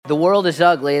The world is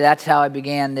ugly. That's how I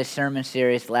began this sermon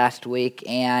series last week.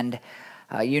 And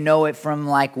you know it from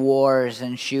like wars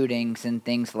and shootings and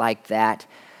things like that.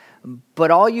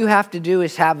 But all you have to do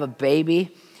is have a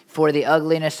baby for the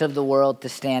ugliness of the world to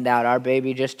stand out. Our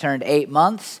baby just turned 8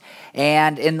 months.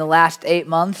 And in the last 8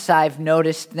 months, I've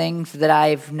noticed things that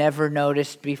I've never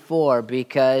noticed before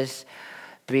because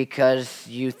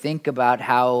you think about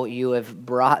how you have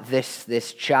brought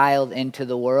this child into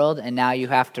the world, and now you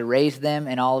have to raise them,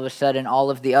 and all of a sudden all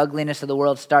of the ugliness of the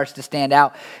world starts to stand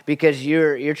out because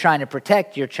you're trying to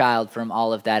protect your child from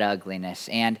all of that ugliness.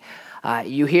 And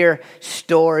you hear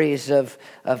stories of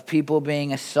people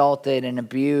being assaulted and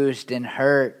abused and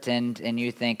hurt, and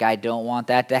you think, I don't want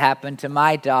that to happen to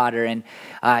my daughter. And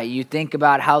you think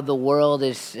about how the world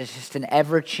is just an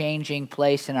ever-changing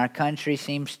place, and our country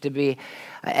seems to be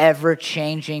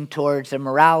ever-changing towards a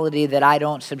morality that I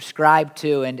don't subscribe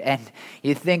to. And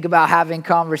you think about having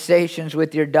conversations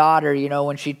with your daughter,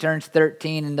 when she turns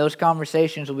 13, and those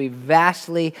conversations will be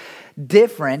vastly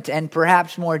different and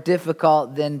perhaps more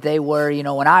difficult than they were,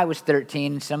 when I was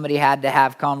 13 and somebody had to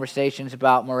have conversations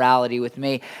about morality with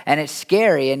me. And it's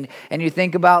scary. And you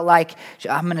think about,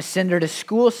 I'm going to send her to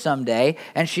school someday,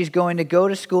 and she's going to go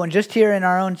to school. And just here in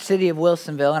our own city of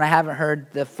Wilsonville, and I haven't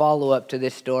heard the follow-up to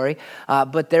this story,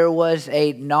 but there was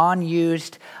a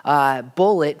non-used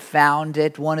bullet found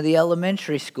at one of the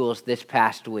elementary schools this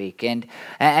past week.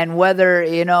 And whether,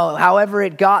 however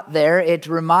it got there, it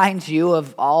reminds you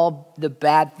of all the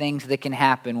bad things that can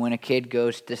happen when a kid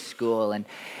goes to school.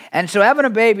 And so having a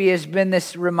baby has been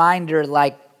this reminder,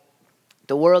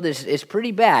 the world is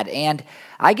pretty bad. And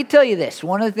I can tell you this,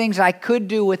 one of the things I could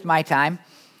do with my time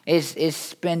is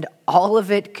spend all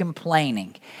of it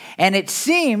complaining. And it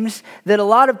seems that a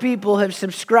lot of people have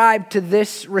subscribed to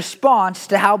this response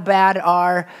to how bad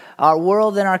our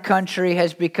world and our country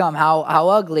has become, how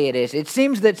ugly it is. It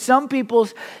seems that some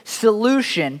people's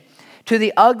solution to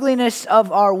the ugliness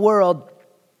of our world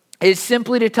is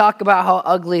simply to talk about how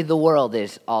ugly the world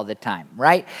is all the time,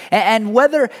 right? And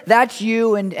whether that's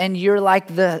you and you're like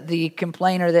the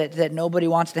complainer that nobody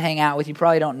wants to hang out with, you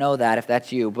probably don't know that if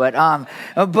that's you. But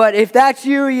if that's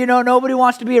you, nobody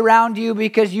wants to be around you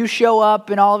because you show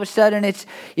up and all of a sudden it's,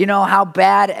 how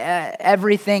bad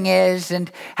everything is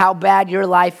and how bad your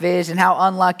life is and how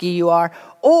unlucky you are.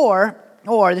 Or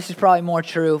this is probably more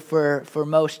true for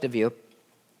most of you,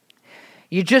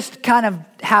 you just kind of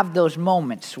have those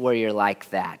moments where you're like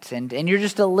that, and you're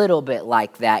just a little bit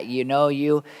like that.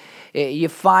 You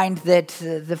find that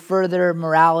the further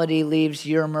morality leaves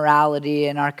your morality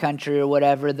in our country or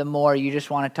whatever, the more you just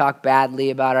want to talk badly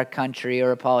about our country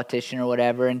or a politician or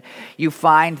whatever. And you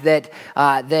find that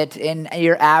in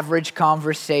your average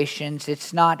conversations,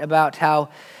 it's not about how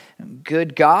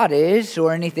good God is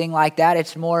or anything like that.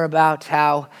 It's more about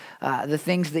how the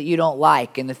things that you don't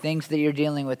like and the things that you're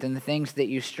dealing with and the things that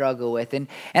you struggle with. And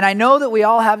I know that we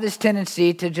all have this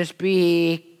tendency to just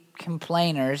be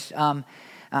complainers. And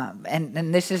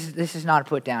this is not a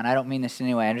put down. I don't mean this in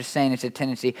any way. I'm just saying it's a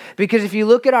tendency. Because if you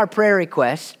look at our prayer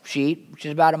request sheet, which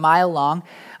is about a mile long,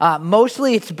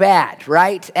 mostly it's bad,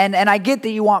 right? And I get that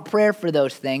you want prayer for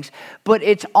those things, but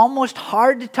it's almost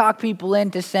hard to talk people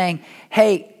into saying,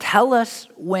 hey, tell us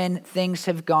when things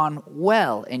have gone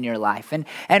well in your life.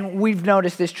 And we've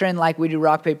noticed this trend, like we do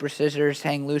rock, paper, scissors,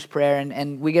 hang loose prayer,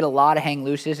 and we get a lot of hang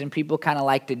looses, and people kind of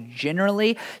like to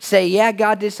generally say, yeah,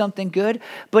 God did something good,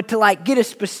 but to get a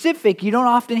specific, you don't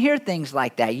often hear things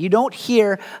like that. You don't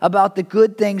hear about the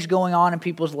good things going on in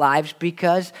people's lives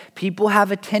because people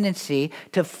have a tendency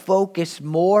to focus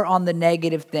more on the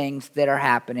negative things that are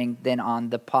happening than on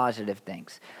the positive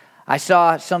things. I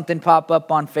saw something pop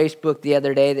up on Facebook the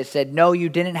other day that said, no, you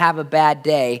didn't have a bad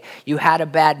day. You had a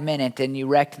bad minute and you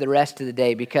wrecked the rest of the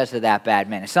day because of that bad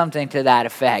minute. Something to that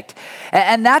effect.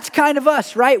 And that's kind of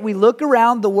us, right? We look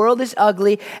around, the world is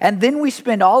ugly, and then we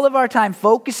spend all of our time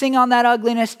focusing on that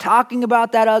ugliness, talking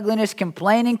about that ugliness,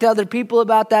 complaining to other people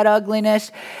about that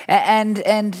ugliness, and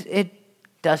it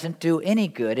doesn't do any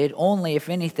good. It only, if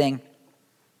anything,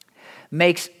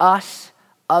 makes us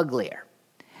uglier.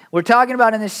 We're talking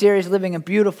about in this series living a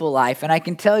beautiful life, and I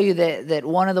can tell you that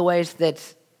one of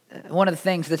the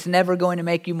things that's never going to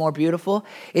make you more beautiful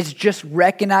is just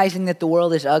recognizing that the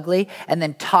world is ugly and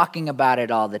then talking about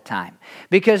it all the time.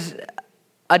 Because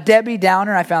a Debbie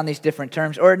Downer, I found these different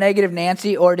terms, or a negative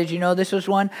Nancy, or did you know this was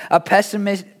one? A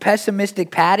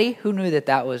pessimistic Patty. Who knew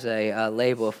that was a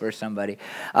label for somebody?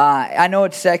 I know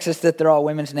it's sexist that they're all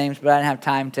women's names, but I didn't have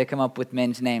time to come up with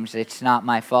men's names. It's not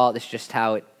my fault. It's just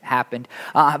how it happened.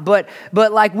 But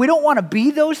we don't want to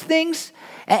be those things.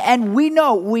 And we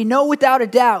know without a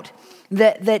doubt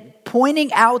that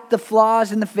pointing out the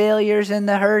flaws and the failures and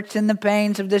the hurts and the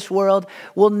pains of this world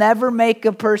will never make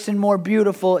a person more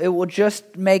beautiful. It will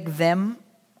just make them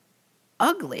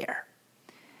uglier.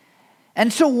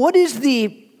 And so what is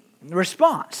the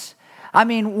response? I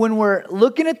mean, when we're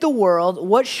looking at the world,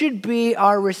 what should be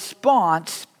our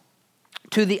response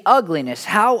to the ugliness?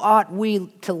 How ought we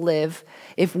to live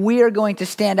if we are going to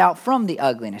stand out from the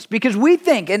ugliness? Because we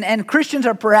think, and Christians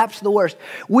are perhaps the worst,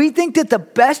 we think that the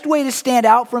best way to stand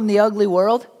out from the ugly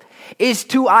world is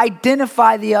to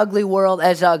identify the ugly world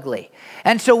as ugly.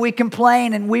 And so we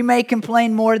complain, and we may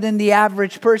complain more than the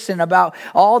average person about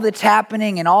all that's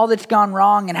happening and all that's gone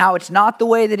wrong and how it's not the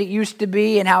way that it used to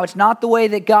be and how it's not the way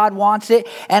that God wants it.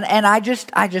 And I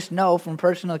just know from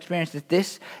personal experience that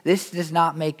this does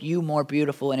not make you more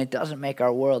beautiful, and it doesn't make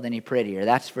our world any prettier.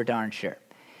 That's for darn sure.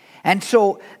 And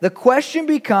so the question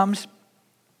becomes,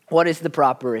 what is the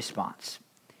proper response?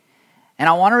 And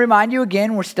I want to remind you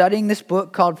again, we're studying this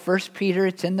book called 1 Peter.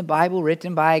 It's in the Bible,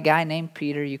 written by a guy named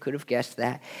Peter. You could have guessed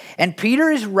that. And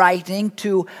Peter is writing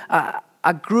to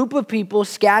a group of people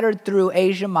scattered through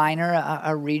Asia Minor,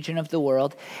 a region of the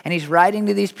world. And he's writing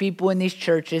to these people in these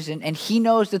churches. And he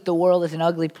knows that the world is an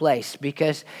ugly place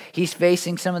because he's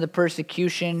facing some of the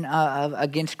persecution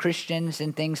against Christians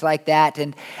and things like that.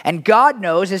 And God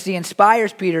knows, as he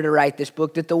inspires Peter to write this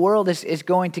book, that the world is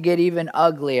going to get even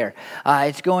uglier.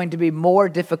 It's going to be more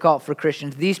difficult for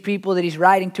Christians. These people that he's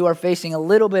writing to are facing a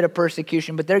little bit of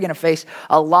persecution, but they're going to face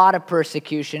a lot of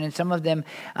persecution. And some of them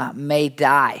may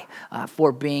die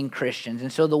for being Christians.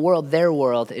 And so their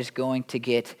world is going to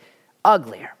get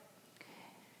uglier.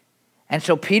 And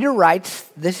so Peter writes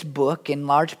this book in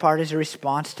large part as a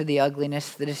response to the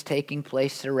ugliness that is taking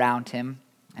place around him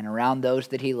and around those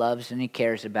that he loves and he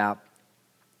cares about.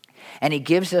 And he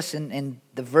gives us in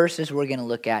the verses we're going to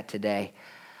look at today,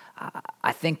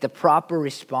 I think the proper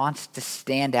response to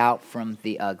stand out from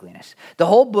the ugliness. The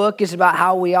whole book is about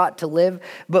how we ought to live,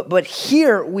 but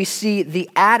here we see the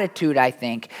attitude, I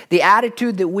think, the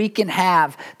attitude that we can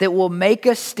have that will make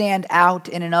us stand out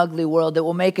in an ugly world, that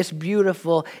will make us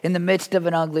beautiful in the midst of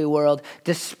an ugly world,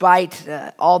 despite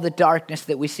all the darkness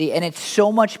that we see. And it's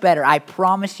so much better. I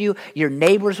promise you, your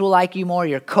neighbors will like you more,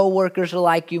 your coworkers will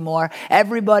like you more.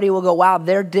 Everybody will go, wow,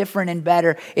 they're different and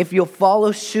better if you'll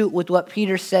follow suit with what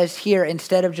Peter says here,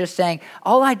 instead of just saying,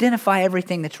 I'll identify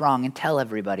everything that's wrong and tell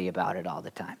everybody about it all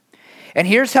the time. And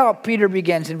here's how Peter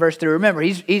begins in verse 3. Remember,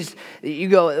 you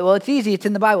go, well, it's easy, it's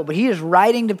in the Bible, but he is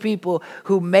writing to people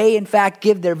who may in fact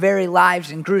give their very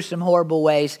lives in gruesome, horrible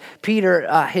ways. Peter,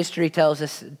 history tells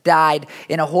us, died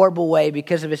in a horrible way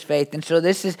because of his faith. And so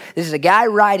this is a guy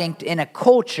writing in a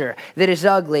culture that is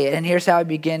ugly. And here's how it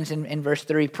begins in verse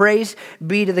 3. Praise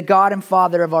be to the God and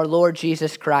Father of our Lord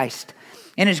Jesus Christ.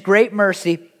 In his great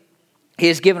mercy, he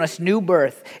has given us new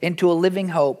birth into a living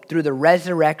hope through the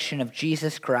resurrection of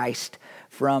Jesus Christ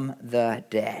from the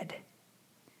dead.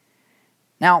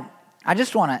 Now, I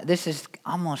just want to, this is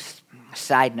almost a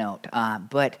side note,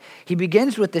 but he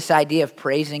begins with this idea of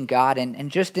praising God.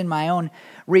 And just in my own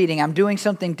reading, I'm doing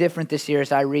something different this year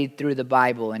as I read through the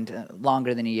Bible, and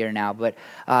longer than a year now, but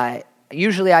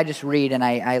usually I just read, and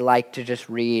I like to just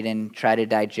read and try to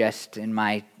digest in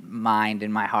my mind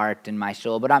and my heart and my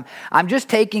soul. But I'm just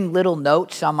taking little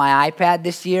notes on my iPad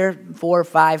this year, 4 or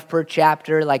 5 per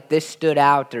chapter, like this stood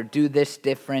out, or do this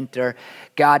different, or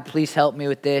God, please help me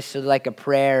with this, or like a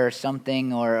prayer or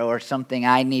something, or something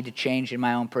I need to change in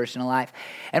my own personal life.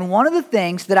 And one of the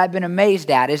things that I've been amazed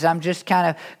at is I'm just kind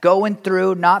of going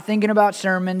through, not thinking about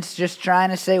sermons, just trying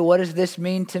to say, what does this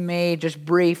mean to me? Just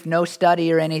brief, no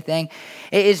study or anything.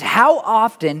 It is how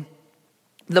often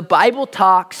the Bible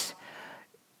talks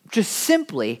just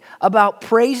simply about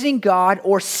praising God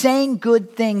or saying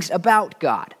good things about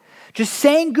God. Just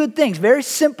saying good things, very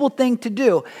simple thing to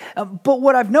do. But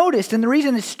what I've noticed, and the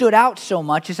reason it stood out so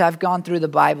much as I've gone through the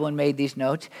Bible and made these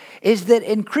notes, is that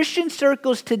in Christian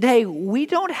circles today, we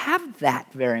don't have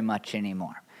that very much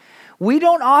anymore. We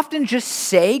don't often just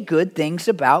say good things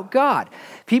about God.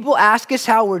 People ask us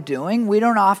how we're doing. We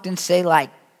don't often say like,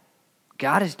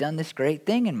 God has done this great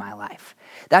thing in my life.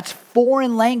 That's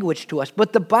foreign language to us.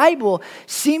 But the Bible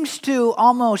seems to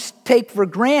almost take for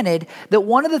granted that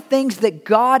one of the things that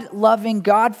God-loving,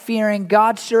 God-fearing,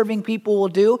 God-serving people will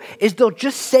do is they'll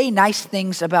just say nice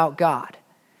things about God.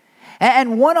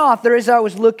 And one author, as I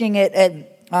was looking at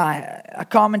a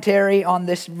commentary on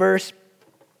this verse,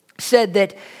 said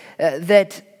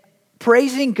that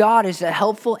praising God is a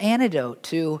helpful antidote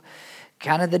to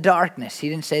kind of the darkness. He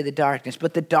didn't say the darkness,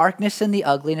 but the darkness and the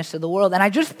ugliness of the world. And I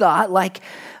just thought, like,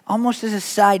 almost as a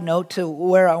side note to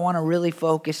where I want to really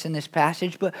focus in this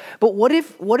passage, but what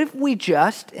if we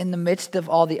just, in the midst of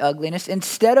all the ugliness,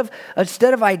 instead of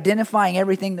identifying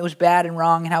everything that was bad and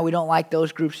wrong and how we don't like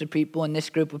those groups of people and this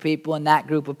group of people and that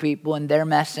group of people and they're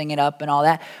messing it up and all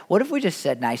that, what if we just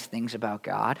said nice things about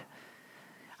God?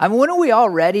 I mean, wouldn't we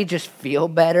already just feel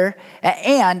better?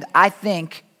 And I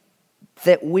think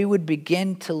that we would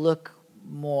begin to look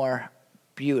more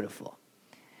beautiful.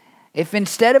 If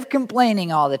instead of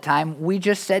complaining all the time, we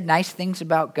just said nice things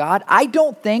about God, I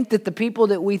don't think that the people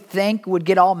that we think would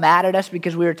get all mad at us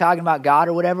because we were talking about God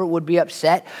or whatever would be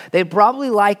upset. They'd probably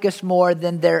like us more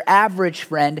than their average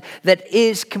friend that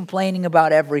is complaining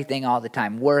about everything all the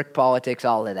time, work, politics,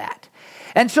 all of that.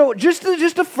 And so just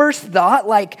a first thought,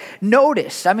 like,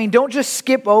 notice. I mean, don't just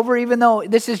skip over, even though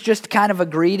this is just kind of a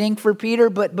greeting for Peter,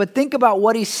 but think about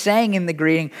what he's saying in the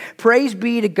greeting. Praise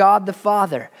be to God the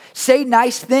Father. Say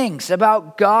nice things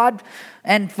about God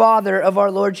and Father of our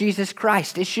Lord Jesus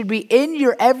Christ. It should be in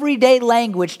your everyday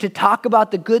language to talk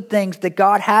about the good things that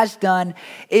God has done,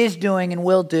 is doing, and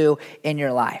will do in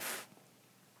your life.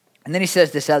 And then he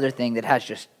says this other thing that has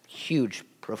just huge,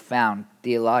 profound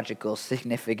theological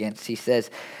significance. He says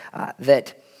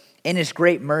that in his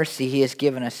great mercy, he has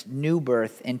given us new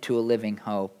birth into a living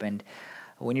hope. And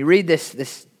when you read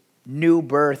this new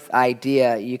birth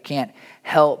idea, you can't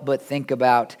help but think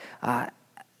about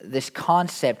this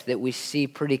concept that we see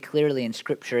pretty clearly in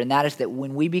Scripture, and that is that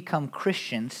when we become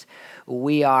Christians,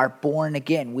 we are born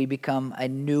again. We become a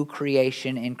new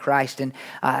creation in Christ. And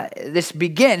this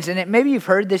begins, and maybe you've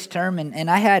heard this term,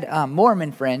 and I had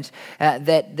Mormon friends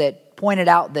that pointed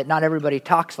out that not everybody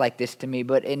talks like this to me,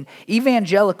 but in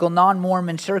evangelical,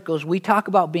 non-Mormon circles, we talk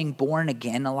about being born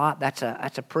again a lot. That's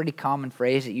a pretty common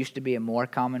phrase. It used to be a more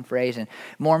common phrase, and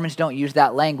Mormons don't use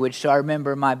that language. So I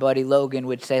remember my buddy Logan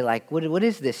would say, like, what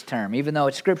is this term? Even though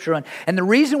it's scriptural. And the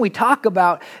reason we talk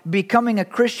about becoming a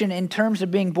Christian in terms of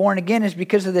being born again is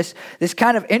because of this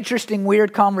kind of interesting,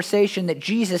 weird conversation that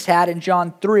Jesus had in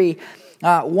John 3,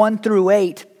 1 through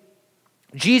 8.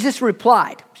 Jesus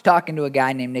replied, he's talking to a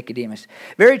guy named Nicodemus,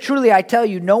 "Very truly I tell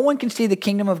you, no one can see the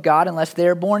kingdom of God unless they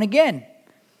are born again."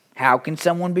 "How can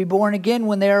someone be born again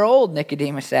when they are old?"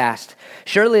 Nicodemus asked.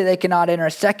 "Surely they cannot enter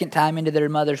a second time into their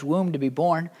mother's womb to be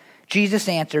born." Jesus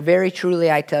answered, "Very truly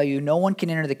I tell you, no one can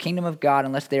enter the kingdom of God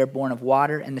unless they are born of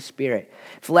water and the Spirit.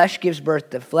 Flesh gives birth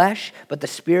to flesh, but the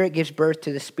Spirit gives birth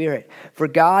to the Spirit. For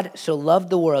God so loved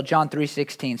the world," John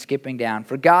 3:16, skipping down,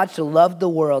 "For God so loved the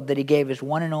world that he gave his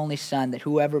one and only Son, that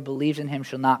whoever believes in him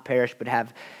shall not perish but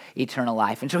have eternal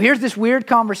life." And so here's this weird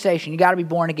conversation. You got to be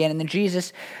born again. And then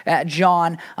Jesus,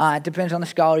 John, it depends on the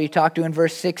scholar you talk to, in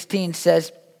verse 16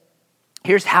 says,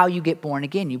 here's how you get born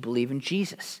again. You believe in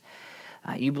Jesus.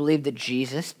 You believe that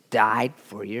Jesus died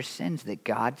for your sins, that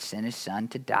God sent his Son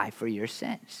to die for your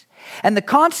sins. And the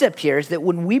concept here is that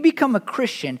when we become a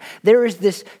Christian, there is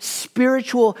this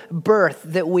spiritual birth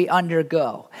that we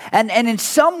undergo. And in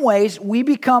some ways, we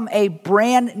become a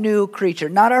brand new creature.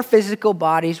 Not our physical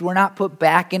bodies. We're not put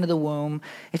back into the womb.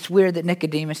 It's weird that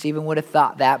Nicodemus even would have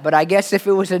thought that. But I guess if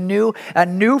it was a new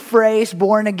phrase,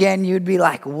 born again, you'd be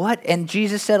like, what? And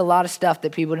Jesus said a lot of stuff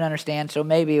that people didn't understand. So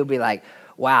maybe it would be like,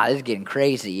 wow, this is getting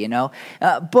crazy, you know?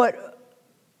 But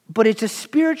it's a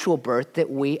spiritual birth that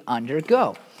we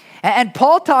undergo. And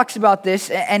Paul talks about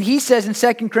this, and he says in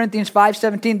 2 Corinthians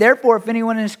 5:17, "Therefore, if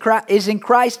anyone is in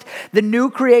Christ, the new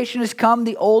creation has come,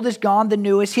 the old is gone, the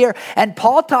new is here." And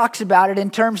Paul talks about it in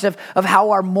terms of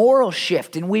how our morals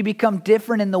shift, and we become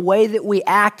different in the way that we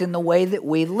act and the way that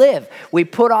we live. We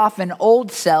put off an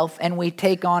old self, and we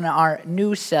take on our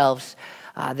new selves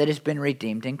that has been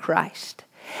redeemed in Christ.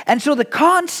 And so the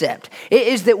concept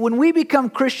is that when we become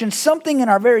Christians, something in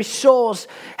our very souls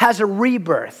has a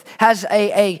rebirth, has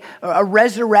a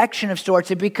resurrection of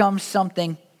sorts. It becomes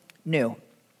something new.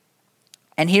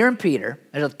 And here in Peter,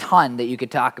 there's a ton that you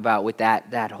could talk about with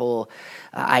that whole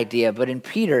idea. But in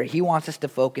Peter, he wants us to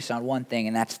focus on one thing,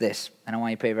 and that's this. And I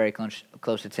want you to pay very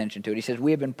close attention to it. He says,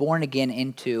 we have been born again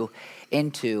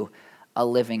into a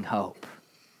living hope.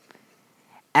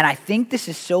 And I think this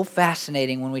is so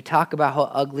fascinating when we talk about how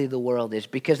ugly the world is,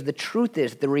 because the truth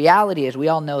is, the reality is, we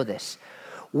all know this.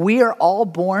 We are all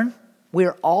born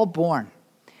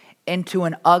into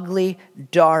an ugly,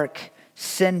 dark,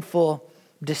 sinful,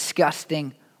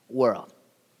 disgusting world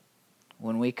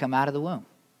when we come out of the womb.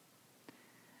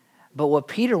 But what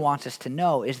Peter wants us to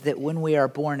know is that when we are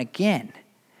born again,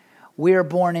 we are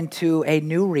born into a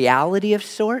new reality of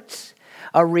sorts,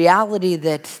 a reality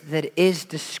that is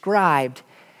described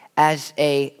as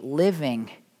a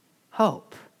living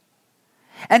hope.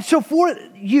 And so for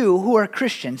you who are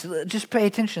Christians, just pay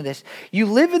attention to this. You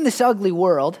live in this ugly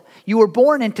world. You were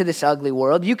born into this ugly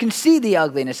world. You can see the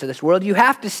ugliness of this world. You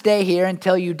have to stay here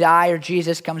until you die or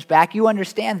Jesus comes back. You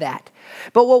understand that.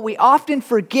 But what we often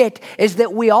forget is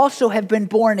that we also have been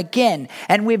born again.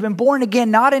 And we've been born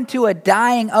again not into a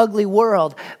dying, ugly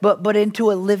world, but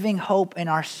into a living hope in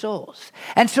our souls.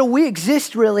 And so we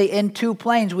exist really in two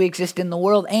planes. We exist in the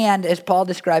world, and as Paul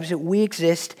describes it, we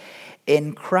exist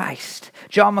in Christ.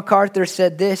 John MacArthur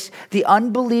said this: the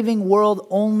unbelieving world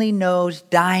only knows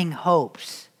dying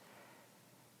hopes.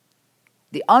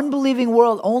 The unbelieving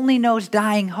world only knows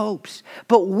dying hopes.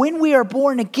 But when we are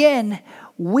born again,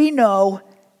 we know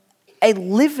a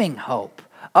living hope,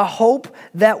 a hope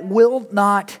that will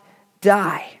not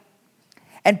die.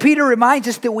 And Peter reminds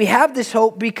us that we have this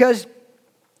hope because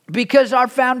our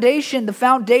foundation, the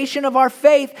foundation of our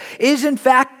faith, is in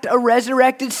fact a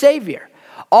resurrected Savior.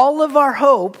 All of our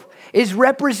hope is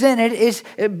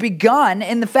begun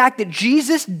in the fact that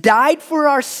Jesus died for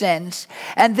our sins,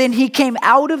 and then he came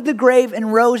out of the grave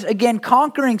and rose again,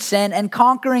 conquering sin and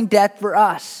conquering death for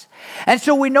us. And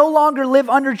so we no longer live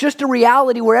under just a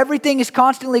reality where everything is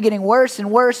constantly getting worse and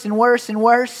worse and worse and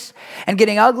worse, and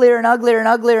getting uglier and uglier and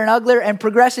uglier and uglier, and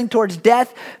progressing towards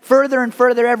death further and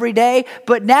further every day.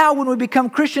 But now when we become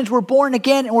Christians, we're born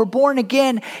again, and we're born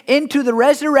again into the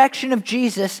resurrection of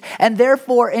Jesus, and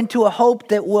therefore into a hope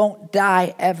that won't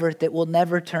die ever, that will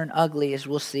never turn ugly, as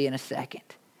we'll see in a second.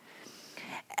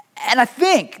 And I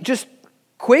think, just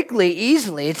quickly,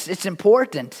 easily, it's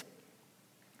important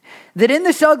that in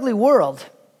this ugly world,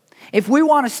 if we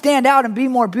want to stand out and be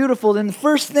more beautiful, then the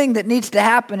first thing that needs to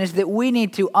happen is that we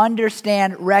need to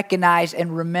understand, recognize,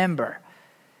 and remember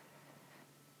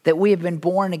that we have been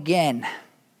born again,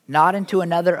 not into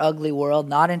another ugly world,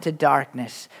 not into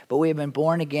darkness, but we have been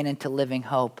born again into living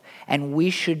hope. And we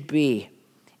should be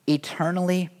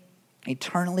eternally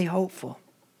hopeful.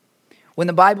 When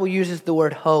the Bible uses the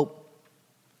word hope,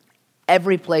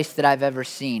 every place that I've ever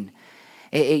seen,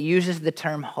 it uses the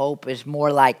term hope as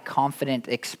more like confident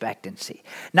expectancy.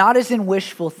 Not as in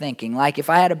wishful thinking. Like if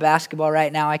I had a basketball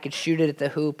right now, I could shoot it at the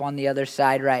hoop on the other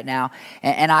side right now,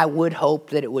 and I would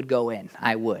hope that it would go in.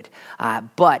 I would.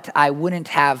 But I wouldn't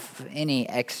have any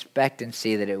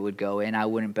expectancy that it would go in. I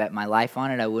wouldn't bet my life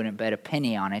on it. I wouldn't bet a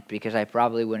penny on it because I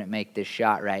probably wouldn't make this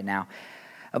shot right now.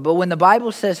 But when the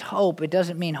Bible says hope, it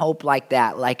doesn't mean hope like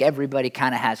that, like everybody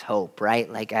kind of has hope,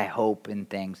 right? Like I hope in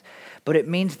things. But it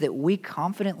means that we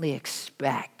confidently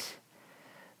expect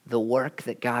the work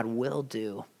that God will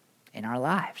do in our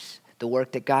lives. The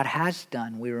work that God has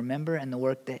done, we remember, and the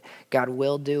work that God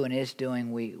will do and is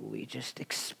doing, we just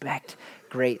expect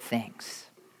great things.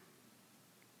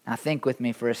 Now think with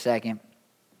me for a second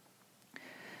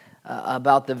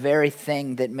about the very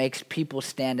thing that makes people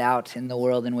stand out in the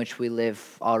world in which we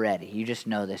live already. You just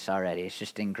know this already. It's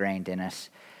just ingrained in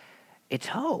us. It's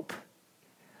hope.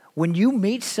 When you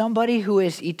meet somebody who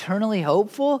is eternally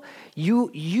hopeful,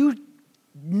 you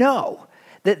know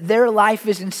that their life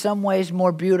is in some ways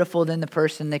more beautiful than the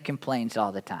person that complains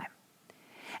all the time.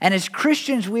 And as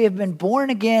Christians, we have been born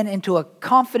again into a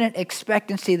confident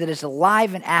expectancy that is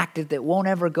alive and active, that won't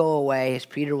ever go away, as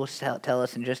Peter will tell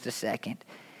us in just a second.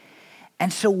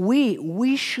 And so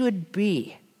we should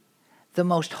be the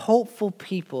most hopeful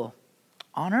people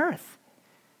on earth.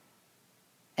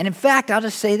 And in fact, I'll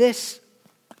just say this.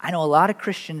 I know a lot of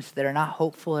Christians that are not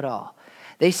hopeful at all.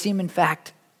 They seem, in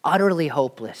fact, utterly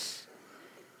hopeless.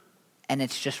 And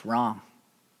it's just wrong.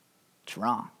 It's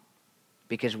wrong.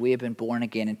 Because we have been born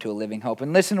again into a living hope.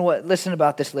 And listen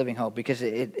about this living hope, because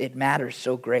it matters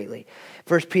so greatly.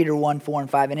 1 Peter 1, 4 and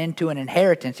 5, and into an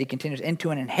inheritance, he continues,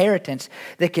 into an inheritance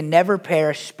that can never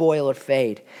perish, spoil, or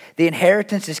fade. The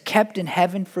inheritance is kept in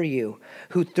heaven for you,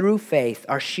 who through faith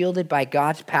are shielded by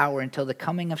God's power until the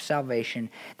coming of salvation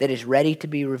that is ready to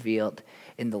be revealed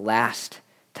in the last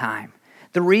time.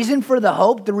 The reason for the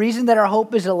hope, the reason that our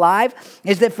hope is alive,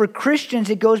 is that for Christians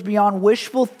it goes beyond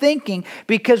wishful thinking,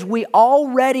 because we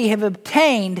already have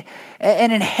obtained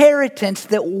an inheritance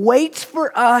that waits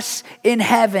for us in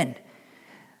heaven.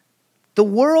 The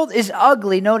world is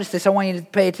ugly. Notice this. I want you to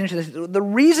pay attention to this. The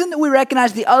reason that we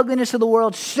recognize the ugliness of the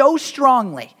world so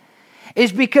strongly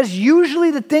is because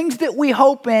usually the things that we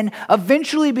hope in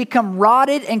eventually become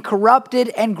rotted and corrupted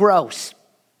and gross.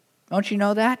 Don't you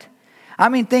know that? I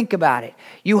mean, think about it.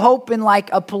 You hope in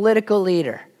like a political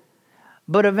leader,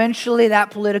 but eventually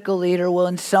that political leader will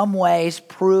in some ways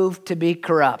prove to be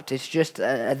corrupt. It's just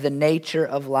the nature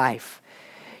of life.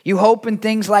 You hope in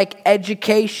things like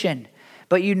education,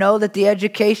 but you know that the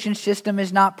education system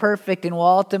is not perfect and will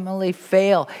ultimately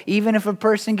fail. Even if a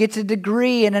person gets a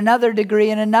degree and another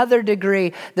degree and another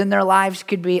degree, then their lives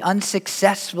could be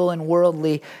unsuccessful in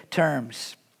worldly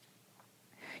terms.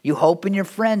 You hope in your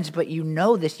friends, but you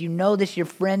know this, your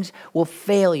friends will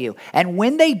fail you. And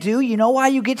when they do, you know why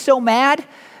you get so mad?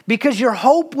 Because your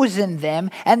hope was in them,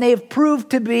 and they have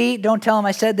proved to be, don't tell them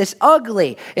I said this,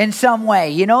 ugly in some way.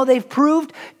 You know, they've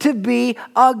proved to be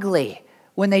ugly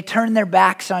when they turn their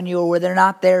backs on you or when they're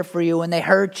not there for you, when they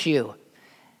hurt you.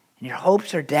 And your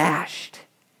hopes are dashed.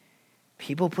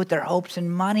 People put their hopes in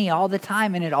money all the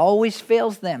time, and it always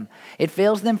fails them. It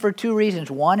fails them for two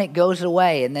reasons. One, it goes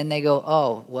away, and then they go,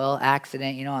 oh, well,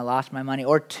 accident, I lost my money.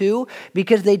 Or two,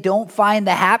 because they don't find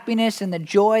the happiness and the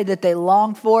joy that they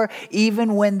long for,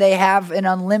 even when they have an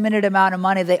unlimited amount of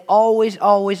money. They always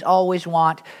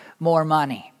want more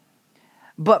money.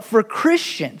 But for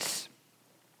Christians,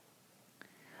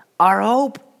 our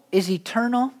hope is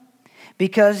eternal.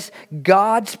 Because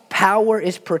God's power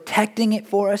is protecting it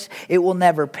for us. It will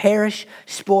never perish,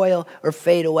 spoil, or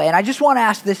fade away. And I just want to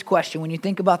ask this question when you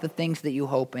think about the things that you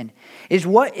hope in. If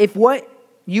what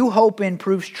you hope in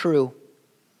proves true,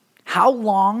 how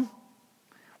long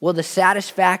will the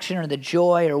satisfaction or the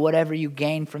joy or whatever you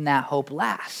gain from that hope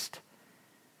last?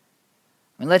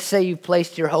 I mean, let's say you've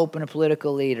placed your hope in a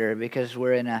political leader because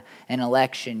we're in an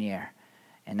election year.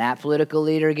 And that political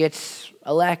leader gets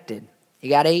elected. You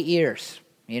got 8 years.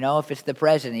 If it's the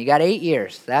president, you got 8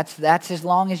 years. That's as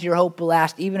long as your hope will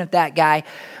last, even if that guy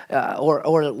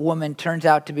or woman turns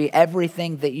out to be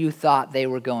everything that you thought they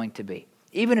were going to be.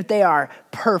 Even if they are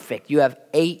perfect, you have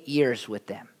 8 years with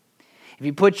them. If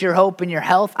you put your hope in your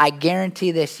health, I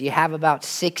guarantee this, you have about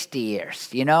 60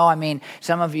 years.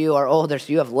 Some of you are older,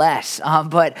 so you have less.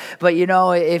 But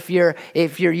if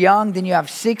you're young, then you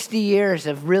have 60 years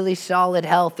of really solid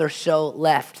health or so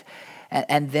left.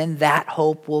 And then that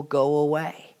hope will go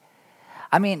away.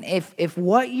 If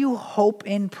what you hope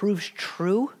in proves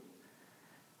true,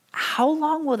 how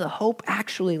long will the hope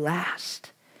actually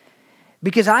last?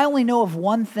 Because I only know of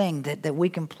one thing that we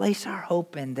can place our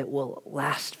hope in that will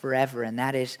last forever, and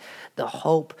that is the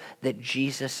hope that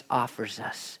Jesus offers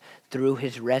us through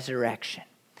his resurrection.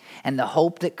 And the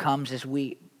hope that comes as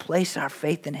we place our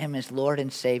faith in him as Lord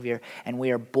and Savior, and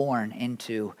we are born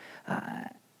into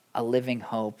a living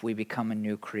hope. We become a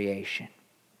new creation.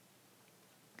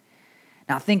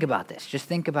 Now think about this. Just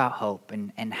think about hope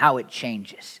and how it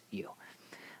changes you.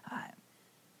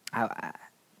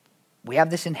 We have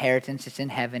this inheritance. It's in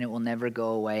heaven. It will never go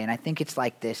away. And I think it's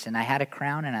like this. And I had a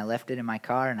crown and I left it in my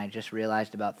car and I just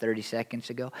realized about 30 seconds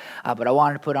ago. But I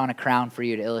wanted to put on a crown for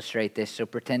you to illustrate this. So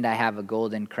pretend I have a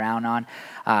golden crown on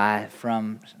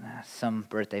from some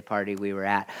birthday party we were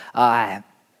at.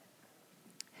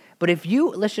 But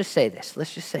let's just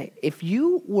say, if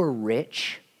you were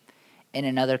rich in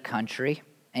another country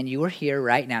and you were here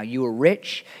right now, you were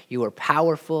rich, you were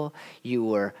powerful, you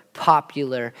were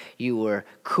popular, you were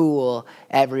cool,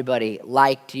 everybody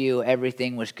liked you,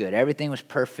 everything was good, everything was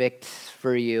perfect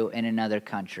for you in another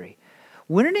country,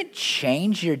 wouldn't it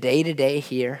change your day-to-day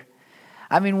here?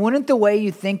 Wouldn't the way you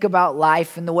think about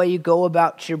life and the way you go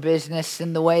about your business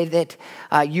and the way that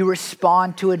you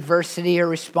respond to adversity or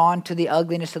respond to the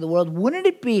ugliness of the world, wouldn't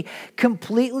it be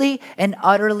completely and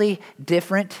utterly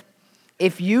different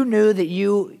if you knew that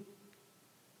you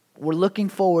were looking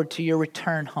forward to your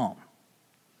return home,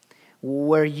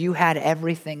 where you had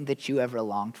everything that you ever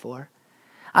longed for?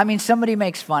 Somebody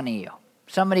makes fun of you.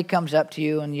 Somebody comes up to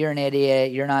you and you're an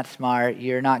idiot, you're not smart,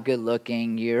 you're not good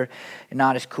looking, you're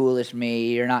not as cool as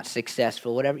me, you're not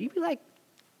successful, whatever. You'd be like,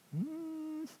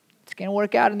 it's going to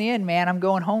work out in the end, man. I'm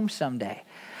going home someday.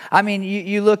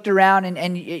 You looked around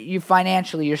and you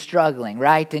financially, you're struggling,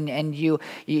 right? And you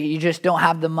just don't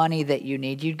have the money that you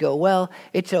need. You'd go, well,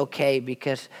 it's okay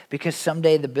because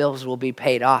someday the bills will be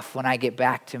paid off when I get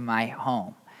back to my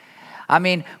home.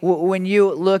 When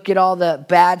you look at all the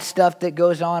bad stuff that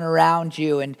goes on around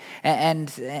you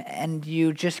and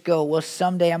you just go, well,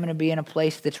 someday I'm going to be in a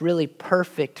place that's really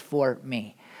perfect for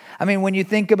me. When you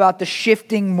think about the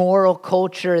shifting moral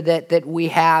culture that we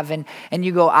have and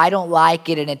you go, I don't like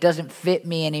it and it doesn't fit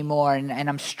me anymore and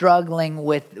I'm struggling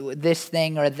with this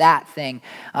thing or that thing,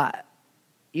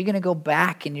 you're going to go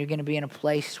back and you're going to be in a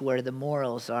place where the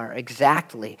morals are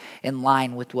exactly in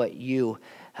line with what you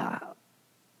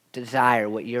desire,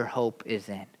 what your hope is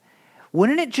in.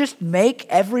 Wouldn't it just make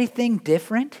everything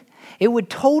different? It would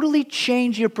totally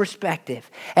change your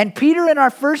perspective. And Peter in our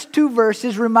first 2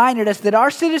 verses reminded us that our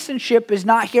citizenship is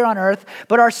not here on earth,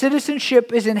 but our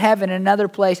citizenship is in heaven, in another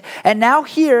place. And now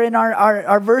here in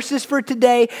our verses for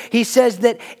today, he says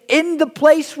that in the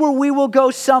place where we will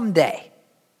go someday,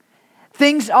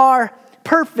 Things are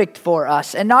perfect for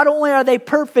us. And not only are they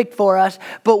perfect for us,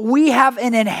 but we have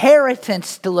an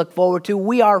inheritance to look forward to.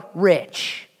 We are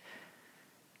rich.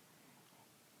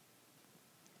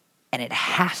 And it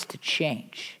has to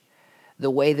change the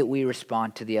way that we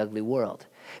respond to the ugly world.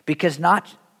 Because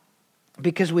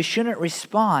we shouldn't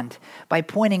respond by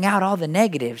pointing out all the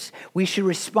negatives. We should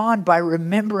respond by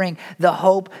remembering the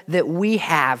hope that we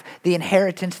have, the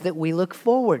inheritance that we look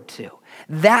forward to.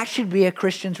 That should be a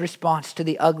Christian's response to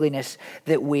the ugliness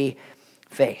that we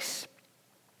face.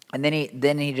 And then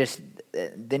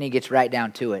he gets right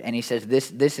down to it, and he says,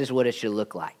 this is what it should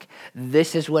look like.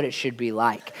 This is what it should be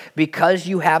like. Because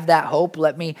you have that hope,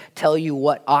 let me tell you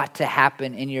what ought to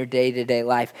happen in your day-to-day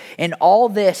life. In all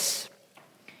this,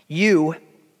 you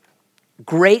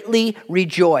greatly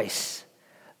rejoice,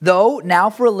 though now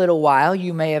for a little while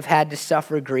you may have had to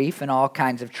suffer grief and all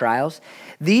kinds of trials.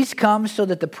 These come so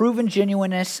that the proven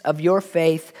genuineness of your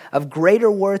faith, of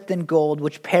greater worth than gold,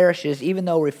 which perishes, even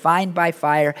though refined by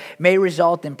fire, may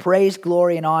result in praise,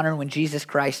 glory, and honor when Jesus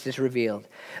Christ is revealed.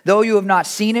 Though you have not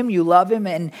seen him, you love him,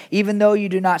 and even though you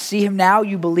do not see him now,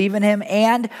 you believe in him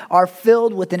and are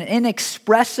filled with an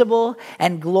inexpressible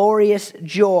and glorious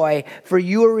joy, for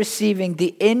you are receiving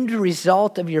the end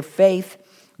result of your faith,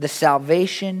 the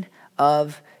salvation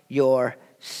of your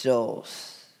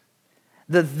souls.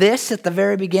 The this at the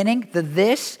very beginning, the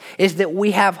this is that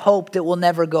we have hope that will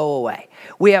never go away.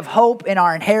 We have hope in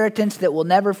our inheritance that will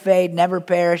never fade, never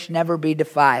perish, never be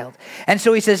defiled. And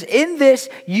so he says, in this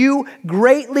you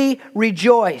greatly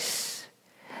rejoice.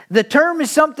 The term is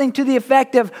something to the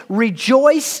effect of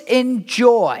rejoice in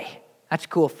joy. That's a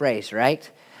cool phrase,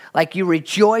 right? Like you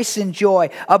rejoice in joy,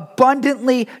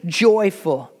 abundantly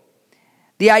joyful.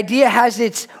 The idea has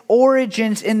its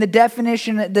origins in the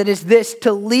definition that is this: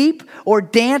 to leap or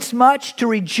dance much, to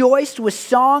rejoice with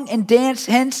song and dance,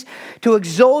 hence to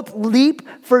exult, leap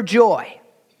for joy.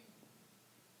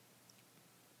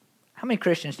 How many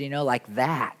Christians do you know like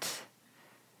that?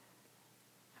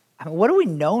 I mean, what are we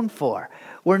known for?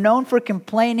 We're known for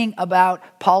complaining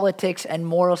about politics and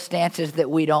moral stances that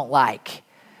we don't like.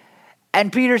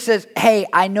 And Peter says, hey,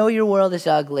 I know your world is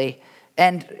ugly.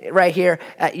 And right here,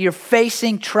 you're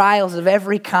facing trials of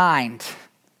every kind.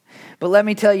 But let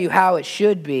me tell you how it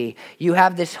should be. You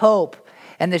have this hope,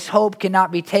 and this hope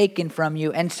cannot be taken from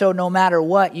you. And so no matter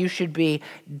what, you should be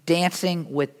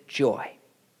dancing with joy.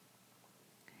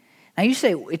 Now you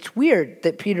say, it's weird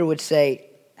that Peter would say,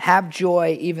 have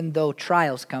joy even though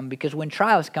trials come, because when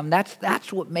trials come,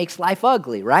 that's what makes life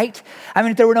ugly, right? I mean,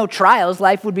 if there were no trials,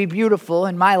 life would be beautiful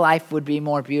and my life would be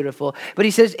more beautiful. But he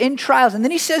says in trials, and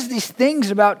then he says these things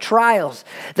about trials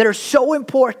that are so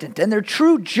important, and they're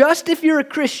true just if you're a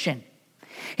Christian.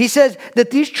 He says that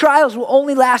these trials will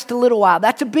only last a little while.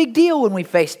 That's a big deal when we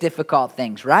face difficult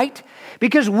things, right?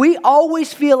 Because we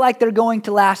always feel like they're going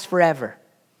to last forever.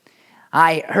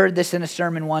 I heard this in a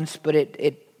sermon once, but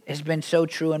it has been so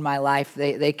true in my life.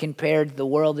 They compared the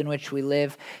world in which we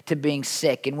live to being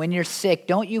sick. And when you're sick,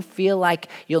 don't you feel like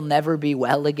you'll never be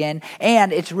well again?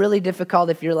 And it's really difficult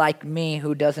if you're like me,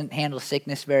 who doesn't handle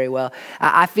sickness very well.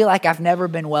 I feel like I've never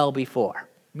been well before.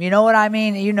 You know what I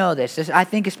mean? You know this. I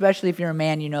think especially if you're a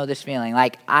man, you know this feeling.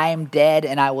 Like, I am dead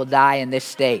and I will die in this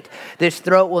state. This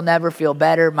throat will never feel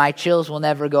better. My chills will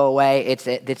never go away. It's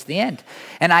the end.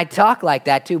 And I talk like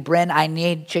that too. Bren, I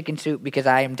need chicken soup because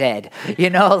I am dead. You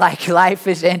know, like life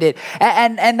is ended.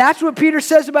 And that's what Peter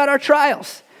says about our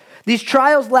trials. These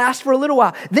trials last for a little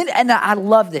while. Then, and I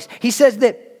love this. He says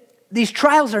that these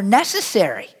trials are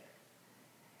necessary.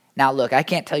 Now look, I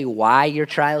can't tell you why your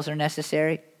trials are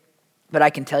necessary. But I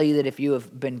can tell you that if you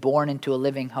have been born into a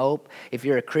living hope, if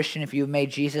you're a Christian, if you've made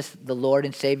Jesus the Lord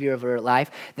and Savior of your life,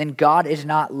 then God is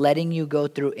not letting you go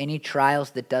through any trials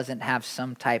that doesn't have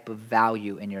some type of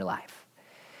value in your life.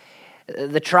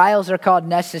 The trials are called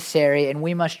necessary, and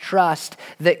we must trust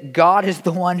that God is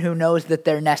the one who knows that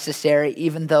they're necessary,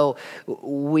 even though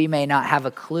we may not have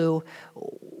a clue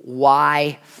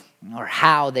why or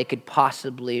how they could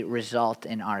possibly result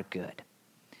in our good.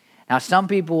 Now, some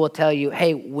people will tell you,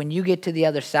 hey, when you get to the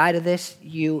other side of this,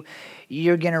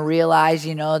 you're going to realize,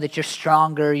 that you're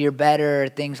stronger, you're better,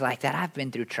 things like that. I've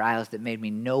been through trials that made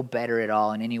me no better at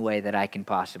all in any way that I can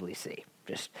possibly see.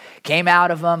 Just came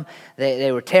out of them.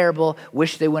 They were terrible.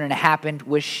 Wish they wouldn't have happened.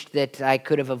 Wish that I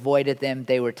could have avoided them.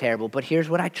 They were terrible. But here's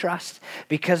what I trust.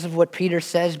 Because of what Peter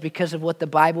says, because of what the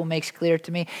Bible makes clear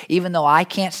to me, even though I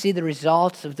can't see the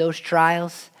results of those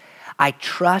trials, I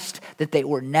trust that they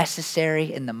were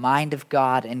necessary in the mind of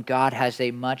God, and God has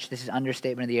this is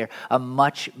understatement of the year, a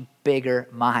much bigger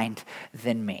mind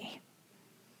than me.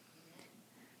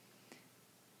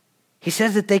 He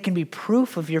says that they can be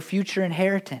proof of your future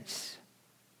inheritance.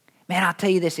 Man, I'll tell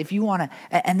you this, if you want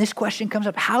to, and this question comes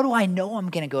up, how do I know I'm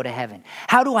going to go to heaven?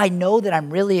 How do I know that I'm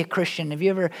really a Christian? Have you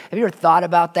ever thought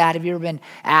about that? Have you ever been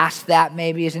asked that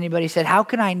maybe? Has anybody said, how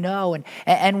can I know?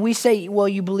 And we say, well,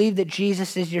 you believe that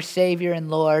Jesus is your Savior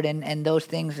and Lord and those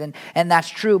things, and that's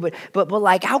true. But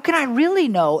like, how can I really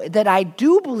know that I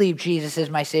do believe Jesus is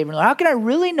my Savior and Lord? How can I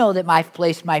really know that I've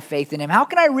placed my faith in him? How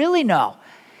can I really know?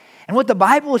 And what the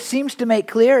Bible seems to make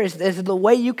clear is the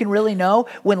way you can really know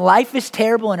when life is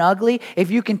terrible and ugly,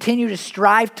 if you continue to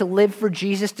strive to live for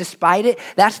Jesus despite it,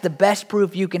 that's the best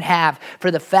proof you can have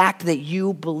for the fact that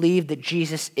you believe that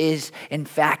Jesus is, in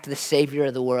fact, the Savior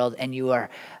of the world and you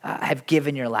have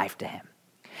given your life to him.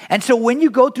 And so when you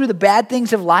go through the bad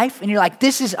things of life and you're like,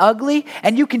 this is ugly,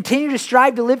 and you continue to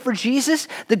strive to live for Jesus,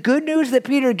 the good news that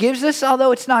Peter gives us,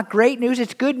 although it's not great news,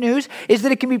 it's good news, is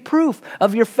that it can be proof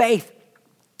of your faith.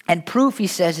 And proof, he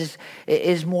says,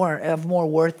 is more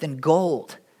worth than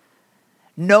gold.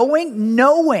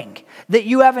 Knowing that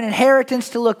you have an inheritance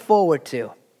to look forward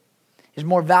to is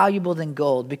more valuable than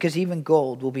gold, because even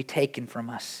gold will be taken from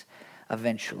us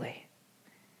eventually.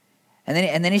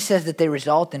 And then he says that they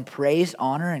result in praise,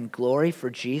 honor, and glory for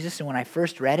Jesus. And when I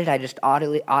first read it, I just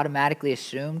automatically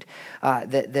assumed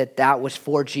that was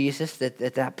for Jesus,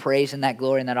 that praise and that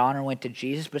glory and that honor went to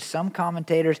Jesus. But some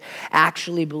commentators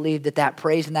actually believe that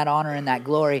praise and that honor and that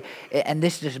glory, and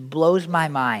this just blows my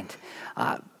mind,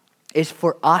 is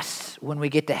for us when we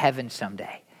get to heaven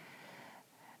someday.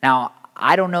 Now,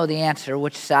 I don't know the answer,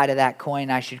 which side of that coin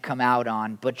I should come out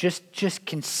on, but just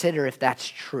consider if that's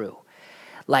true.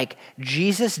 Like,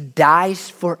 Jesus dies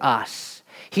for us.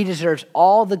 He deserves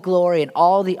all the glory and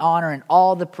all the honor and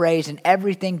all the praise and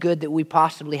everything good that we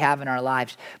possibly have in our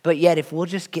lives. But yet, if we'll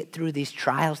just get through these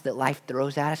trials that life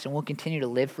throws at us and we'll continue to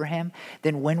live for him,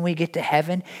 then when we get to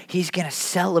heaven, he's going to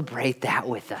celebrate that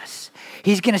with us.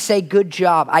 He's going to say, good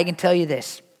job. I can tell you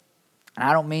this, and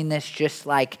I don't mean this just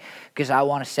like because I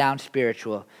want to sound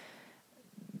spiritual.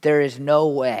 There is no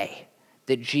way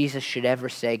that Jesus should ever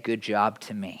say good job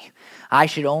to me. I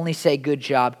should only say good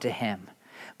job to him.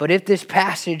 But if this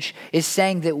passage is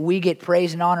saying that we get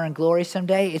praise and honor and glory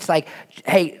someday, it's like,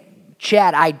 hey,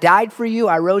 Chad, I died for you.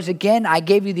 I rose again. I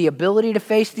gave you the ability to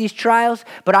face these trials,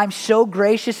 but I'm so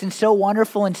gracious and so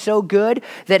wonderful and so good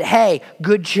that, hey,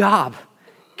 good job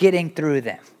getting through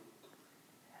them.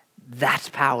 That's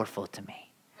powerful to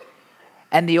me.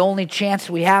 And the only chance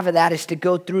we have of that is to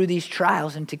go through these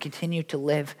trials and to continue to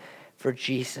live for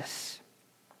Jesus.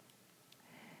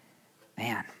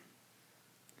 Man.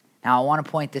 Now I want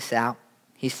to point this out.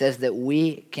 He says that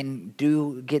we can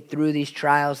get through these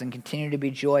trials and continue to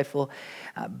be joyful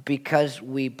because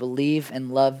we believe and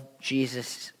love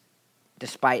Jesus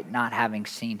despite not having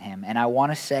seen him. And I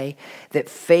want to say that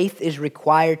faith is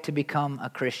required to become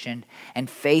a Christian, and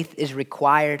faith is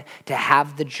required to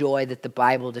have the joy that the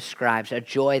Bible describes, a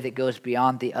joy that goes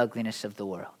beyond the ugliness of the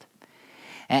world.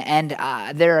 And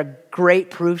there are great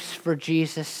proofs for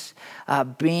Jesus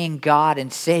being God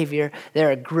and Savior. There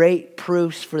are great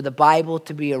proofs for the Bible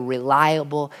to be a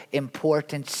reliable,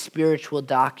 important spiritual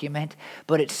document.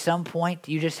 But at some point,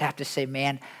 you just have to say,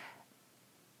 man,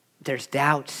 there's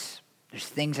doubts. There's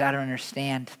things I don't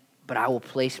understand, but I will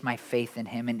place my faith in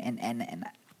him. And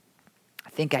I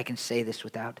think I can say this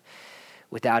without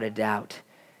a doubt,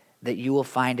 that you will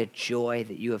find a joy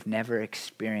that you have never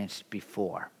experienced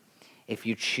before if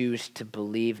you choose to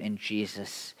believe in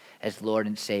Jesus as Lord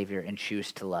and Savior and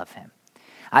choose to love him.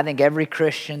 I think every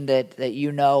Christian that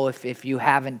you know, if you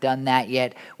haven't done that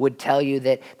yet, would tell you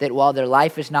that while their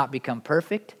life has not become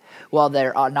perfect, while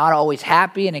they're not always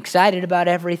happy and excited about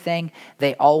everything,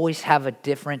 they always have a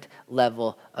different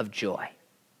level of joy.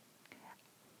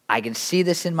 I can see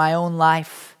this in my own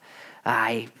life.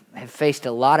 I have faced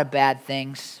a lot of bad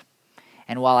things.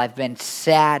 And while I've been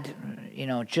sad,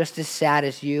 just as sad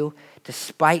as you,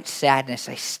 despite sadness,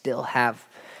 I still have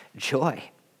joy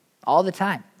all the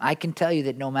time. I can tell you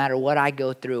that no matter what I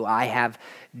go through, I have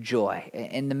joy.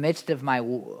 In the midst of my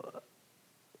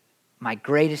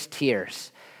greatest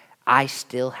tears, I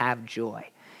still have joy.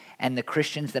 And the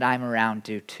Christians that I'm around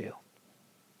do too.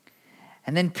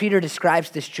 And then Peter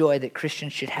describes this joy that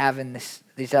Christians should have in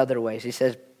these other ways. He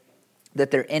says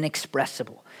that they're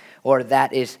inexpressible, or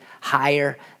that is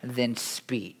higher than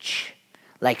speech.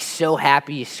 Like so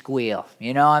happy you squeal.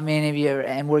 And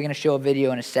we're going to show a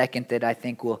video in a second that I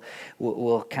think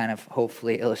will kind of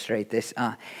hopefully illustrate this.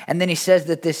 And then he says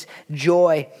that this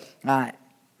joy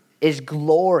is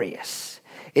glorious.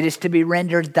 It is to be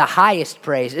rendered the highest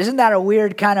praise. Isn't that a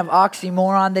weird kind of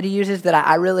oxymoron that he uses that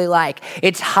I really like?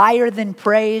 It's higher than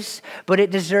praise, but it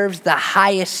deserves the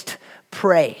highest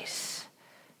praise.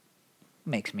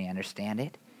 Makes me understand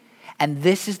it. And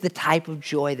this is the type of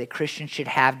joy that Christians should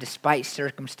have despite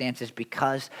circumstances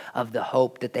because of the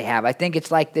hope that they have. I think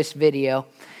it's like this video.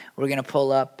 We're going to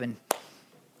pull up and...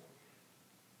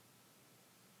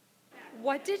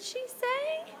 What did she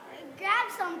say?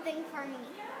 Grab something for me.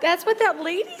 That's what that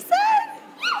lady said?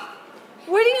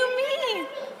 What do you mean?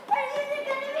 What is it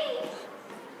going to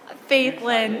be?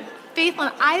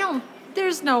 Faithlyn,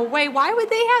 there's no way. Why would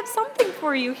they have something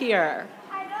for you here?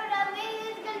 I don't know. Maybe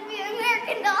it's going to be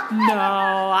American Doll.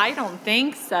 No, I don't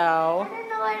think so. I don't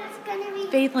know what it's going to be.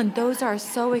 Faithlyn, those are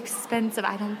so expensive.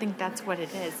 I don't think that's what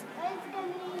it is. What it's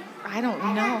going to be. I don't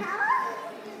know.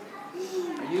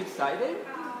 Are you excited?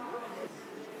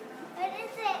 What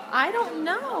is it? I don't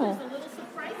know. There's a little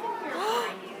surprise in here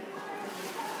for you.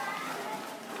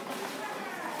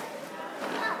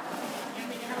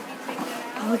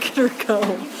 Look at her go. I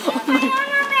want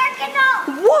American Doll.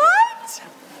 What?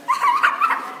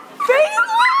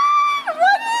 Faithlyn,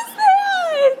 what is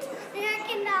that?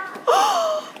 American Doll.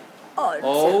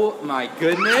 Oh my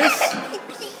goodness.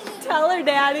 Tell her,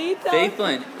 Daddy.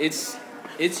 Faithlyn, it's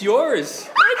yours.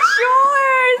 It's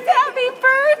yours. Happy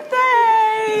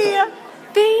birthday.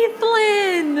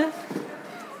 Faithlyn.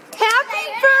 Happy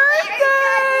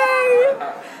birthday.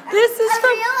 This is A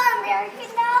real American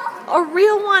Doll? a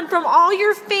real one from all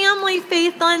your family,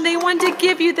 Faithlyn. They want to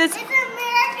give you this. It's an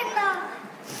American Doll.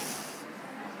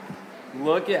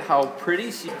 Look at how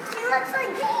pretty she... She looks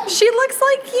like me. She looks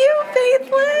like you,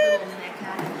 Faithlyn.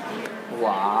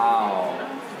 Wow.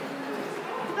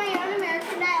 It's my own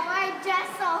American Doll. I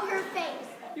just saw her face.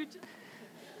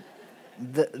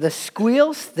 The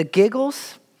squeals, the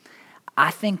giggles,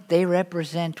 I think they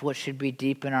represent what should be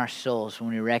deep in our souls when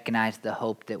we recognize the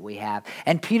hope that we have.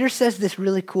 And Peter says this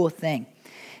really cool thing.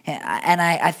 And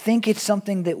I think it's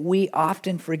something that we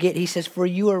often forget. He says, for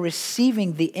you are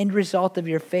receiving the end result of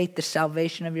your faith, the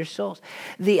salvation of your souls.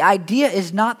 The idea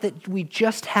is not that we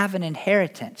just have an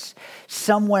inheritance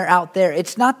somewhere out there.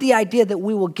 It's not the idea that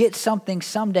we will get something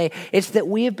someday. It's that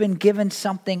we have been given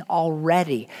something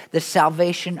already, the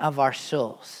salvation of our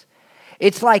souls.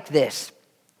 It's like this.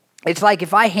 It's like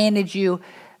if I handed you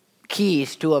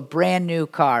keys to a brand new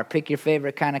car, pick your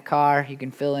favorite kind of car, you can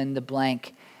fill in the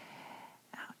blank.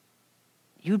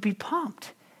 You'd be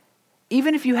pumped,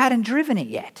 even if you hadn't driven it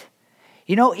yet.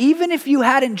 You know, even if you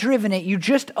hadn't driven it, you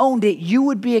just owned it, you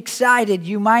would be excited.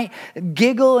 You might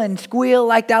giggle and squeal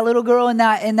like that little girl in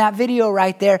that video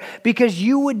right there, because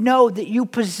you would know that you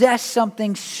possess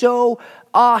something so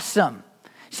awesome,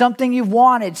 something you've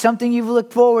wanted, something you've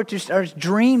looked forward to, or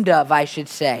dreamed of, I should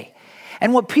say.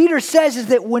 And what Peter says is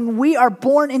that when we are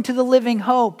born into the living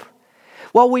hope,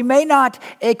 while we may not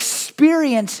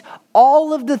experience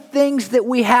all of the things that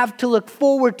we have to look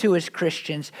forward to as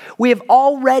Christians, we have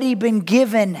already been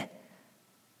given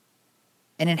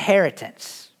an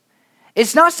inheritance.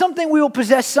 It's not something we will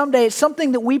possess someday. It's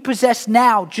something that we possess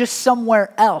now, just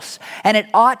somewhere else. And it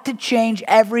ought to change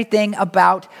everything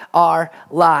about our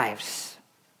lives.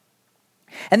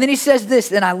 And then he says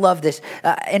this, and I love this,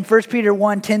 in 1 Peter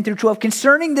 1, 10 through 12,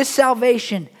 concerning this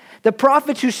salvation, the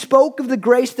prophets who spoke of the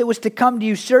grace that was to come to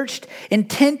you searched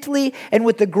intently and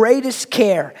with the greatest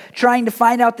care, trying to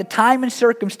find out the time and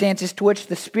circumstances to which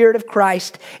the Spirit of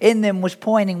Christ in them was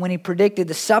pointing when he predicted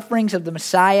the sufferings of the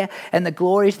Messiah and the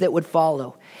glories that would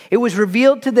follow. It was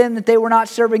revealed to them that they were not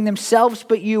serving themselves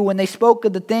but you when they spoke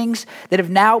of the things that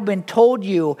have now been told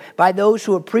you by those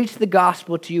who have preached the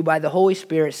gospel to you by the Holy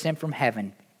Spirit sent from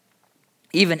heaven.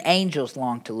 Even angels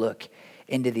long to look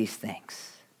into these things.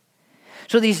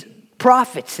 So these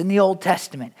prophets in the Old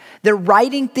Testament, they're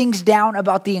writing things down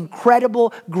about the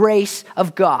incredible grace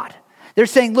of God. They're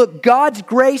saying, look, God's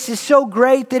grace is so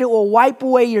great that it will wipe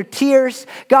away your tears.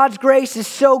 God's grace is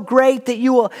so great that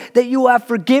you will have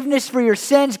forgiveness for your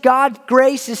sins. God's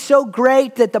grace is so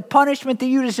great that the punishment that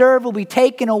you deserve will be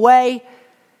taken away.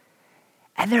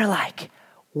 And they're like,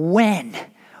 when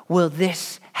will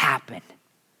this happen?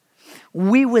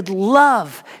 We would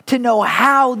love to know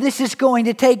how this is going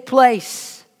to take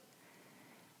place.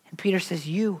 And Peter says,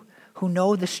 you who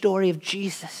know the story of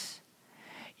Jesus,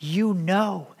 you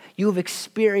know, you have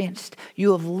experienced,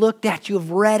 you have looked at, you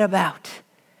have read about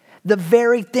the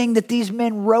very thing that these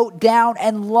men wrote down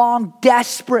and longed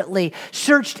desperately,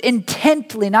 searched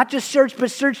intently, not just searched,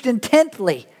 but searched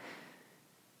intently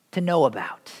to know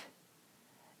about.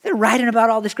 They're writing about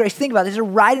all this grace. Think about this. They're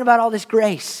writing about all this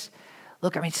grace.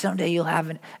 Look, someday you'll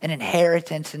have an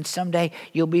inheritance, and someday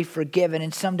you'll be forgiven,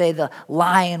 and someday the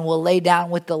lion will lay down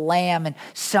with the lamb, and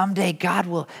someday God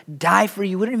will die for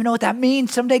you. We don't even know what that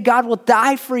means. Someday God will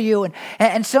die for you,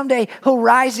 and someday he'll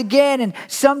rise again, and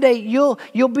someday you'll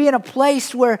be in a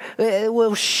place where it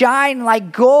will shine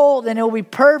like gold, and it will be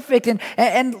perfect,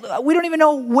 and we don't even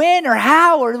know when or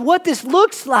how or what this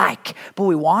looks like, but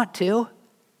we want to.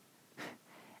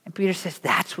 And Peter says,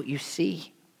 that's what you see.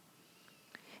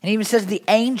 And he even says the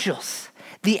angels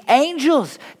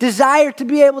desire to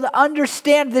be able to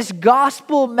understand this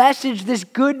gospel message, this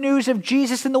good news of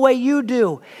Jesus in the way you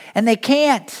do. And they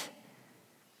can't.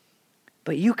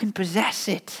 But you can possess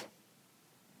it.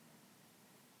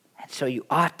 And so you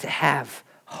ought to have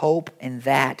hope in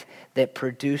that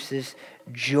produces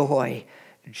joy,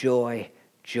 joy,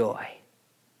 joy.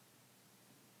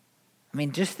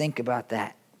 Just think about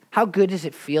that. How good does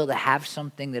it feel to have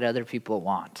something that other people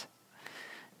want?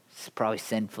 It's probably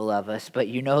sinful of us, but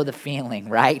you know the feeling,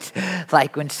 right?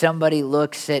 Like when somebody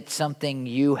looks at something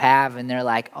you have and they're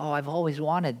like, oh, I've always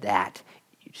wanted that.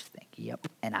 You just think, yep,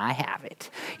 and I have it.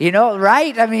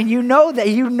 Right? You know that.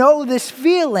 You know this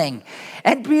feeling.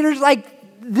 And Peter's like,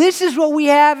 this is what we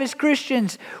have as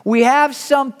Christians. We have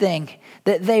something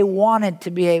that they wanted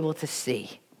to be able to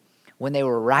see when they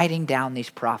were writing down these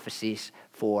prophecies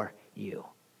for you.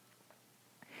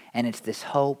 And it's this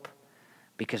hope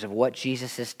because of what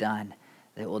Jesus has done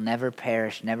that will never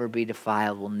perish, never be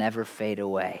defiled, will never fade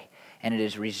away. And it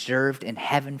is reserved in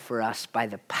heaven for us by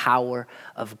the power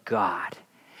of God.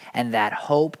 And that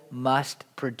hope must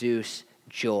produce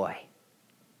joy.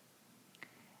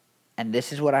 And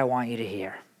this is what I want you to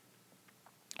hear.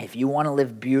 If you want to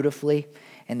live beautifully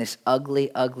in this ugly,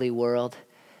 ugly world,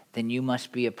 then you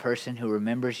must be a person who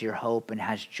remembers your hope and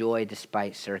has joy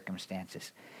despite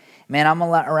circumstances. Man, I'm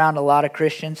around a lot of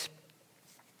Christians.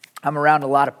 I'm around a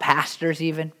lot of pastors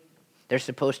even. They're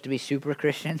supposed to be super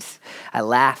Christians. I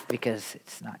laugh because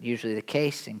it's not usually the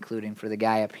case, including for the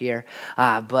guy up here.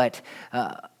 But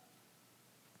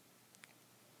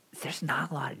there's not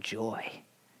a lot of joy. In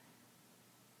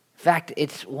fact,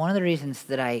 it's one of the reasons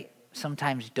that I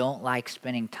sometimes don't like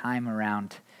spending time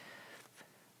around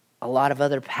a lot of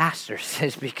other pastors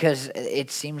is because it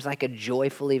seems like a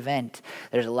joyful event.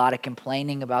 There's a lot of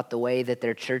complaining about the way that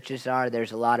their churches are.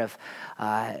 There's a lot of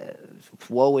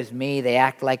woe is me. They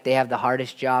act like they have the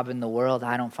hardest job in the world.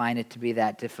 I don't find it to be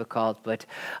that difficult, but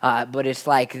it's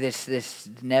like this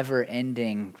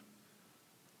never-ending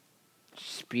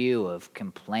spew of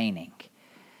complaining.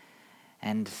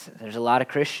 And there's a lot of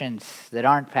Christians that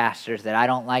aren't pastors that I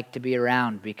don't like to be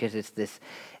around because it's this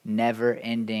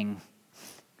never-ending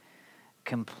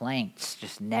complaints,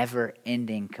 just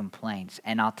never-ending complaints.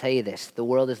 And I'll tell you this, the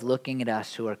world is looking at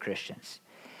us who are Christians,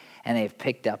 and they've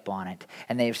picked up on it.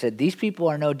 And they've said, these people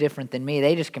are no different than me.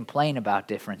 They just complain about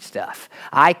different stuff.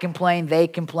 I complain, they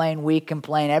complain, we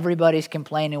complain. Everybody's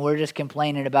complaining. We're just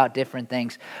complaining about different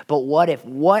things. But what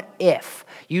if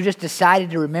you just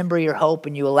decided to remember your hope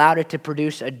and you allowed it to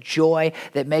produce a joy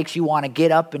that makes you want to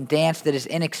get up and dance, that is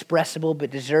inexpressible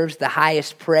but deserves the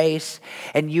highest praise,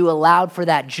 and you allowed for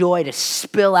that joy to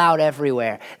spill out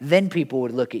everywhere? Then people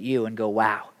would look at you and go,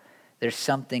 wow, there's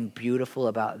something beautiful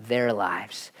about their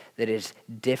lives that is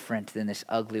different than this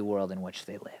ugly world in which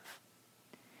they live.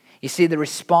 You see, the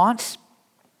response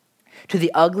to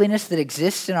the ugliness that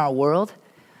exists in our world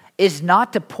is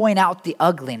not to point out the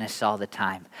ugliness all the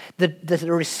time. The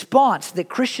response that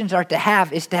Christians are to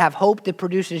have is to have hope that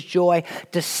produces joy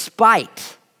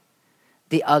despite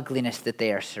the ugliness that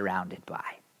they are surrounded by.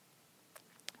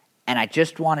 And I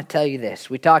just want to tell you this.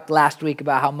 We talked last week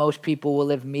about how most people will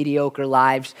live mediocre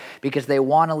lives because they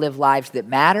want to live lives that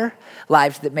matter,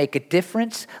 lives that make a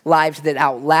difference, lives that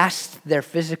outlast their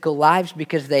physical lives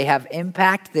because they have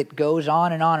impact that goes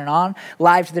on and on and on,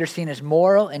 lives that are seen as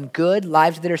moral and good,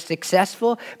 lives that are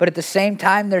successful, but at the same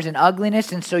time there's an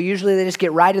ugliness, and so usually they just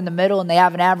get right in the middle and they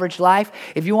have an average life.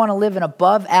 If you want to live an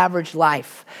above average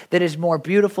life that is more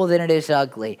beautiful than it is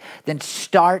ugly, then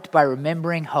start by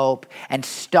remembering hope and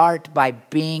start by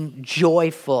being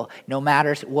joyful no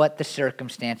matter what the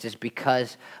circumstances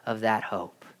because of that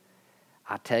hope.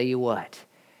 I'll tell you what,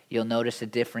 you'll notice a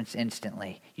difference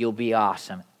instantly. You'll be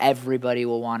awesome. Everybody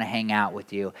will want to hang out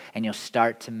with you, and you'll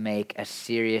start to make a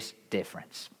serious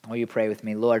difference. Will you pray with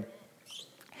me? Lord,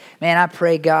 man, I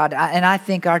pray, God, and I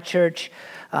think our church,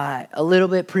 a little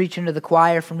bit preaching to the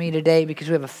choir for me today because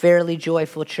we have a fairly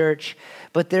joyful church,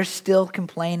 but there's still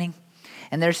complaining,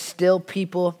 and there's still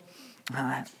people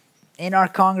in our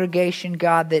congregation,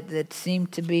 God, that seem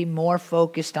to be more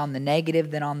focused on the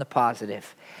negative than on the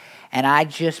positive. And I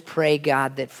just pray,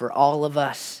 God, that for all of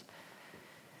us,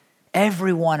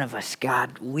 every one of us,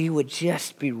 God, we would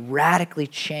just be radically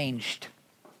changed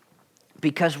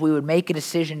because we would make a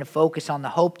decision to focus on the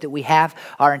hope that we have,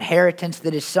 our inheritance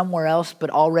that is somewhere else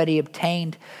but already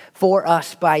obtained for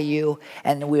us by you,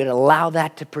 and we would allow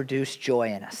that to produce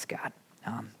joy in us, God.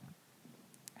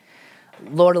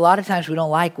 Lord, a lot of times we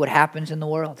don't like what happens in the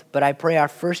world, but I pray our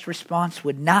first response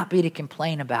would not be to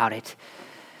complain about it,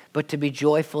 but to be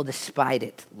joyful despite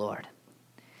it, Lord.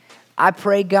 I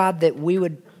pray, God, that we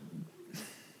would,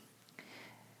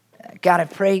 I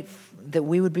pray that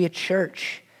we would be a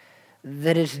church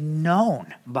that is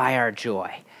known by our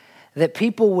joy, that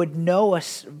people would know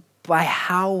us by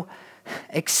how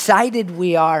excited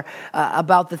we are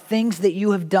about the things that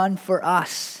you have done for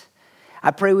us. I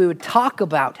pray we would talk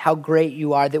about how great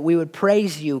you are, that we would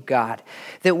praise you, God,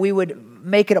 that we would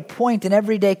make it a point in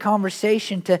everyday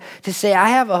conversation to say, I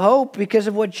have a hope because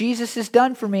of what Jesus has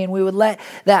done for me, and we would let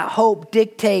that hope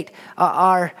dictate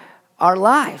our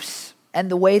lives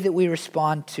and the way that we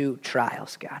respond to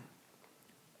trials, God.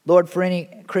 Lord, for any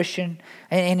Christian,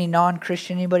 any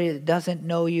non-Christian, anybody that doesn't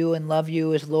know you and love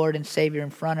you as Lord and Savior in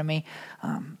front of me,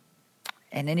 and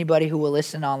anybody who will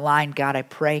listen online, God, I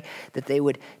pray that they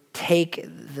would take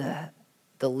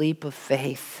the leap of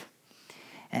faith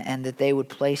and that they would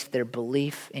place their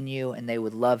belief in you and they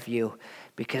would love you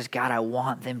because, God, I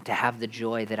want them to have the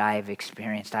joy that I have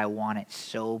experienced. I want it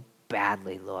so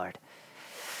badly, Lord.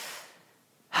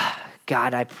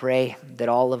 God, I pray that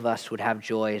all of us would have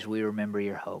joy as we remember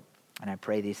your hope. And I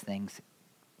pray these things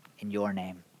in your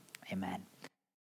name. Amen.